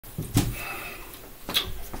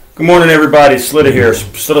Good morning, everybody. Slita here.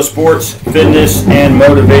 Slita Sports, Fitness, and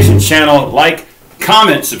Motivation channel. Like,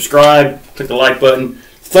 comment, subscribe, click the like button.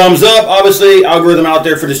 Thumbs up, obviously, algorithm out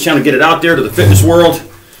there for this channel. Get it out there to the fitness world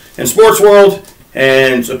and sports world.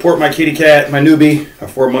 And support my kitty cat, my newbie, my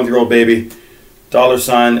 4-month-old baby,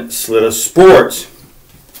 $Slita Sports.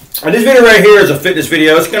 This video right here is a fitness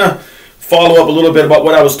video. It's going to follow up a little bit about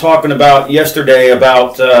what I was talking about yesterday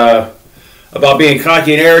about being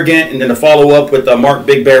cocky and arrogant, and then to follow up with Mark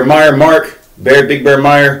Big Bear Meyer. Mark Big Bear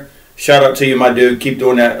Meyer, shout out to you, my dude. Keep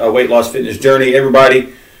doing that weight loss fitness journey.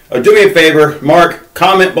 Everybody, do me a favor. Mark,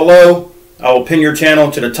 comment below. I will pin your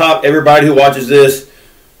channel to the top. Everybody who watches this,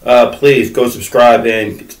 please go subscribe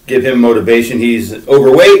and give him motivation. He's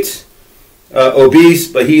overweight,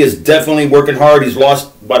 obese, but he is definitely working hard. He's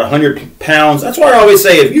lost about 100 pounds. That's why I always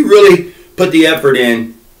say, if you really put the effort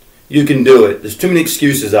in, you can do it. There's too many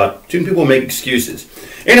excuses out. Too many people make excuses.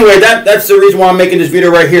 Anyway, that's the reason why I'm making this video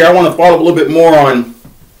right here. I want to follow up a little bit more on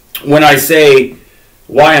when I say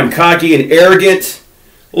why I'm cocky and arrogant.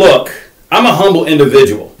 Look, I'm a humble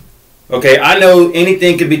individual. Okay, I know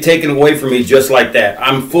anything can be taken away from me just like that.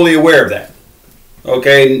 I'm fully aware of that.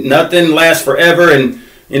 Okay, nothing lasts forever, and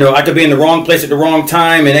you know, I could be in the wrong place at the wrong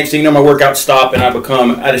time, and next thing you know, my workouts stop and I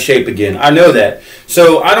become out of shape again. I know that.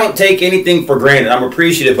 So I don't take anything for granted. I'm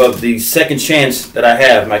appreciative of the second chance that I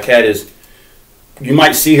have. My cat is, you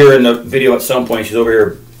might see her in the video at some point. She's over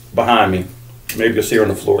here behind me. Maybe you'll see her on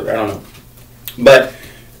the floor. I don't know. But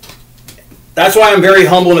that's why I'm very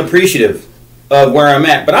humble and appreciative of where I'm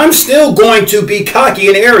at. But I'm still going to be cocky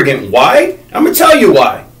and arrogant. Why? I'm going to tell you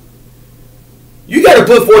why. You got to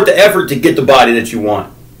put forth the effort to get the body that you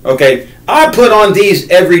want. Okay, I put on these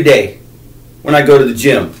every day when I go to the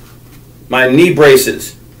gym. My knee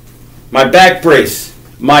braces, my back brace,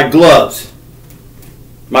 my gloves,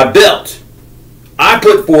 my belt. I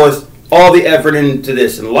put forth all the effort into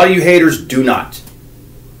this, and a lot of you haters do not.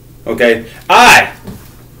 Okay,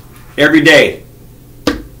 every day,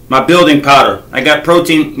 my building powder. I got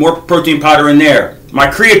protein, more protein powder in there. My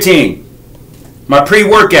creatine, my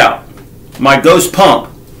pre-workout, my ghost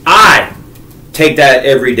pump. I take that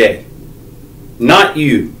every day. Not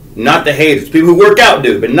you. Not the haters. People who work out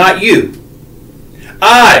do, but not you.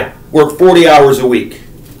 I work 40 hours a week.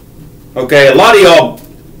 Okay, a lot of y'all,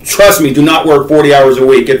 trust me, do not work 40 hours a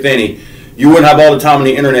week, if any. You wouldn't have all the time on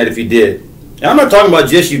the internet if you did. And I'm not talking about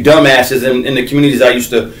just you dumbasses in the communities I used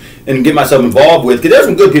to and get myself involved with, because there's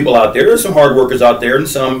some good people out there. There's some hard workers out there, and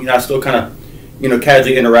some I still kind of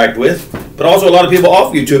casually interact with. But also a lot of people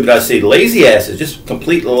off YouTube that I see, lazy asses, just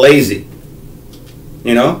complete lazy.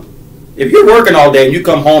 You know, if you're working all day and you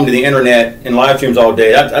come home to the internet and live streams all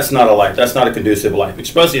day, that's not a life. That's not a conducive life,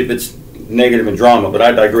 especially if it's negative and drama. But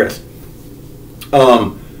I digress.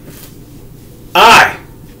 I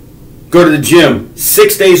go to the gym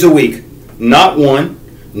 6 days a week, not 1,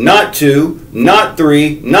 not 2, not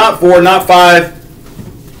 3, not 4, not 5,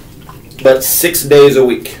 but 6 days a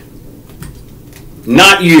week.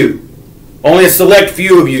 Not you. Only a select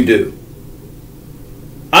few of you do.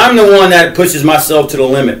 I'm the one that pushes myself to the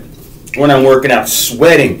limit when I'm working out,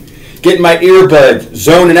 sweating, getting my earbuds,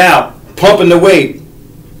 zoning out, pumping the weight,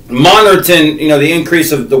 monitoring, the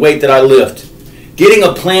increase of the weight that I lift, getting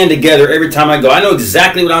a plan together every time I go. I know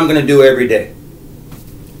exactly what I'm going to do every day.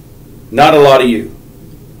 Not a lot of you.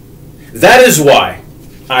 That is why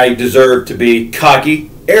I deserve to be cocky,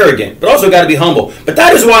 arrogant, but also got to be humble. But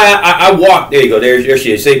that is why I walk. There you go. There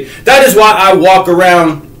she is. See, that is why I walk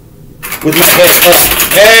around with my head up.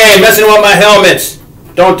 Hey, messing with my helmets.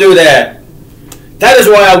 Don't do that. That is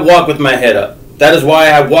why I walk with my head up. That is why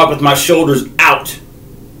I walk with my shoulders out.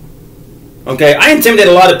 Okay, I intimidate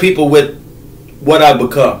a lot of people with what I've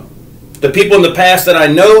become. The people in the past that I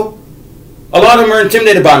know, a lot of them are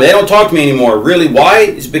intimidated by me. They don't talk to me anymore. Really, why?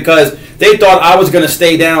 It's because they thought I was going to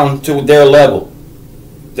stay down to their level.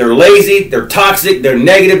 They're lazy, they're toxic, they're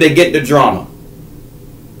negative, they get into drama.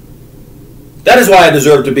 That is why I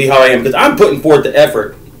deserve to be how I am, because I'm putting forth the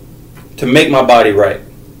effort to make my body right.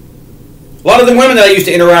 A lot of the women that I used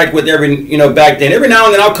to interact with back then, every now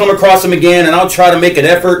and then I'll come across them again and I'll try to make an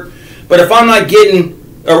effort. But if I'm not getting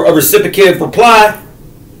a reciprocative reply,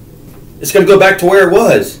 it's going to go back to where it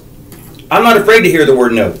was. I'm not afraid to hear the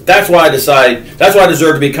word no. That's why I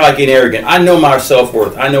deserve to be cocky and arrogant. I know my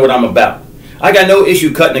self-worth. I know what I'm about. I got no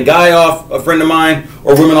issue cutting a guy off, a friend of mine,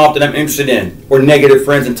 or women off that I'm interested in, or negative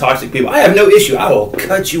friends and toxic people. I have no issue. I will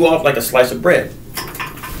cut you off like a slice of bread.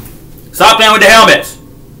 Stop playing with the helmets.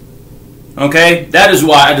 Okay? That is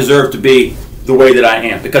why I deserve to be the way that I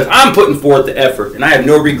am, because I'm putting forth the effort, and I have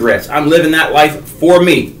no regrets. I'm living that life for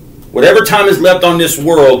me. Whatever time is left on this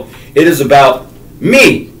world, it is about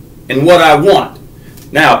me and what I want.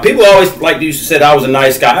 Now, people always used to say I was a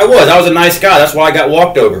nice guy. I was a nice guy. That's why I got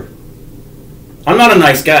walked over. I'm not a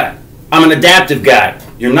nice guy. I'm an adaptive guy.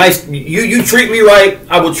 You're nice. You treat me right,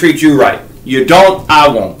 I will treat you right. You don't, I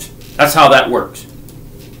won't. That's how that works.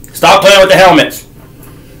 Stop playing with the helmets.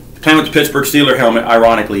 Playing with the Pittsburgh Steelers helmet,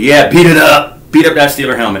 ironically. Yeah, beat it up. Beat up that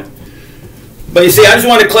Steeler helmet. But you see, I just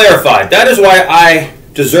want to clarify. That is why I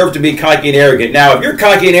deserve to be cocky and arrogant. Now, if you're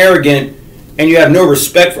cocky and arrogant and you have no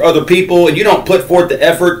respect for other people and you don't put forth the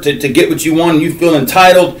effort to get what you want and you feel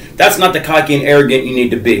entitled, that's not the cocky and arrogant you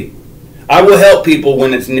need to be. I will help people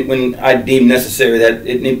when I deem necessary that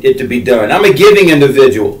it to be done. I'm a giving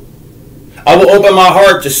individual. I will open my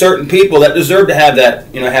heart to certain people that deserve to have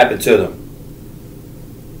that happen to them.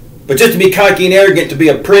 But just to be cocky and arrogant, to be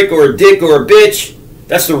a prick or a dick or a bitch,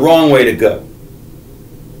 that's the wrong way to go.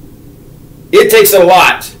 It takes a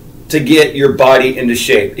lot to get your body into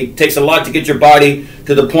shape. It takes a lot to get your body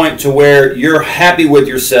to the point to where you're happy with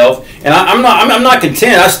yourself. And I'm not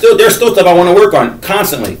content. There's still stuff I want to work on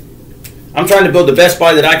constantly. I'm trying to build the best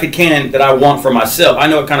body that I can that I want for myself. I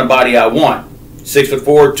know what kind of body I want.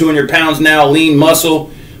 6'4", 200 pounds now, lean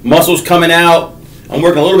muscles coming out. I'm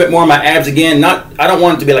working a little bit more on my abs again. I don't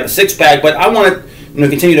want it to be like a six-pack, but I want it to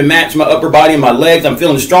continue to match my upper body and my legs. I'm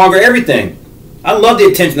feeling stronger, everything. I love the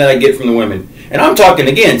attention that I get from the women. And I'm talking,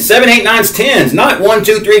 again, 7, 8, 9s, 10s, not 1,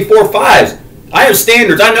 2, 3, 4, 5s. I have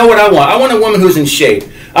standards. I know what I want. I want a woman who's in shape.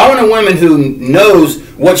 I want a woman who knows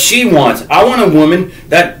what she wants. I want a woman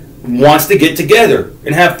that wants to get together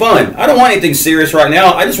and have fun. I don't want anything serious right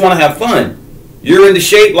now. I just want to have fun. You're into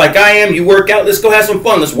shape like I am. You work out. Let's go have some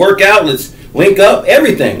fun. Let's work out. Let's link up.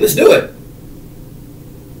 Everything. Let's do it.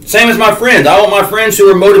 Same as my friends. I want my friends who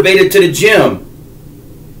are motivated to the gym.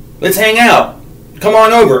 Let's hang out. Come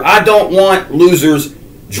on over. I don't want losers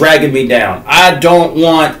dragging me down. I don't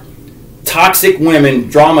want toxic women,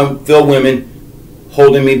 drama-filled women,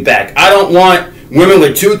 holding me back. I don't want women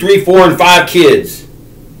with 2, 3, 4, and 5 kids.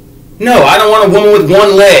 No, I don't want a woman with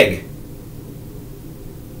one leg.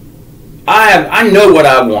 I know what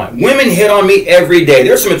I want. Women hit on me every day.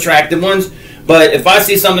 There's some attractive ones, but if I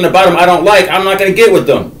see something about them I don't like, I'm not going to get with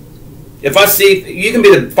them. If I see, you can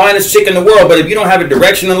be the finest chick in the world, but if you don't have a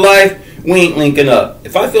direction in life, we ain't linking up.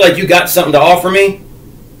 If I feel like you got something to offer me,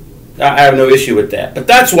 I have no issue with that. But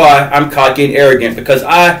that's why I'm cocky and arrogant, because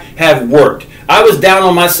I have worked. I was down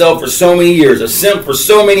on myself for so many years, a simp for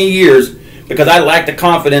so many years, because I lacked the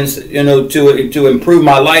confidence, to improve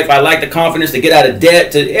my life. I lacked the confidence to get out of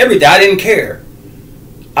debt, to everything. I didn't care.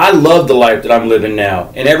 I love the life that I'm living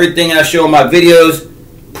now, and everything I show in my videos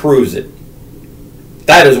proves it.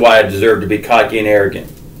 That is why I deserve to be cocky and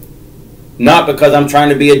arrogant. Not because I'm trying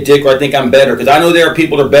to be a dick or I think I'm better, because I know there are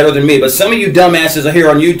people that are better than me, but some of you dumbasses are here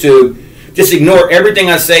on YouTube just ignore everything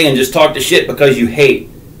I say and just talk to shit because you hate.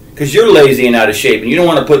 Because you're lazy and out of shape and you don't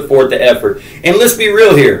want to put forth the effort. And let's be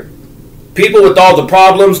real here. People with all the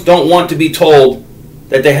problems don't want to be told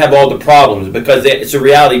that they have all the problems because it's a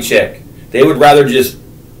reality check. They would rather just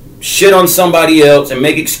shit on somebody else and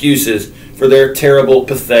make excuses for their terrible,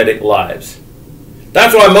 pathetic lives.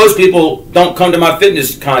 That's why most people don't come to my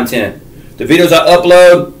fitness content. The videos I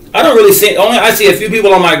upload, I don't really see, I see a few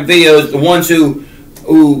people on my videos, the ones who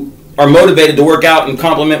are motivated to work out and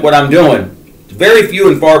compliment what I'm doing. Very few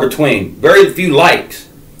and far between. Very few likes.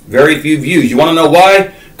 Very few views. You want to know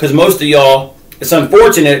why? Because most of y'all, it's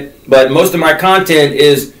unfortunate, but most of my content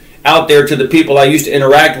is out there to the people I used to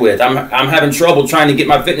interact with. I'm having trouble trying to get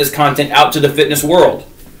my fitness content out to the fitness world.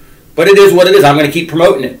 But it is what it is. I'm going to keep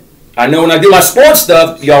promoting it. I know when I do my sports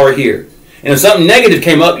stuff, y'all are here. And if something negative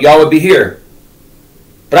came up, y'all would be here.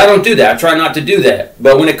 But I don't do that. I try not to do that.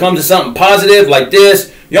 But when it comes to something positive like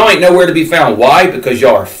this, y'all ain't nowhere to be found. Why? Because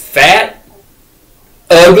y'all are fat,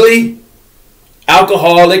 ugly,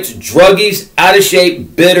 alcoholics, druggies, out of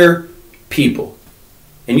shape, bitter people.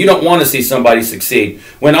 And you don't want to see somebody succeed.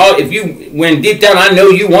 When deep down I know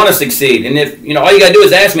you want to succeed. And if all you got to do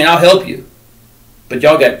is ask me and I'll help you. But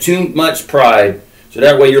y'all got too much pride. So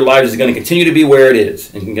that way your life is going to continue to be where it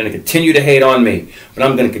is. And you're going to continue to hate on me. But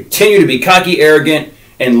I'm going to continue to be cocky, arrogant,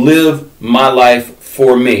 and live my life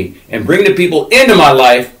for me. And bring the people into my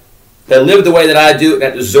life that live the way that I do and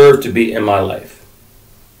that deserve to be in my life.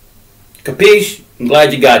 Capiche? I'm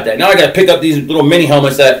glad you got that. Now I got to pick up these little mini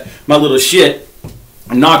helmets that my little shit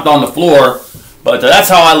knocked on the floor. But that's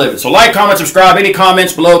how I live it. So like, comment, subscribe. Any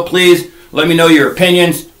comments below, please let me know your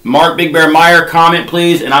opinions. Mark Big Bear Meyer, comment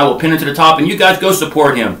please, and I will pin it to the top. And you guys go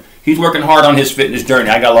support him. He's working hard on his fitness journey.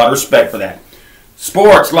 I got a lot of respect for that.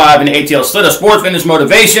 Sports live in the ATL Slita Sports Fitness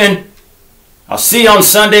Motivation. I'll see you on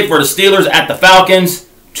Sunday for the Steelers at the Falcons.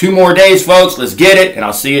 2 more days, folks. Let's get it, and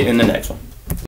I'll see you in the next one.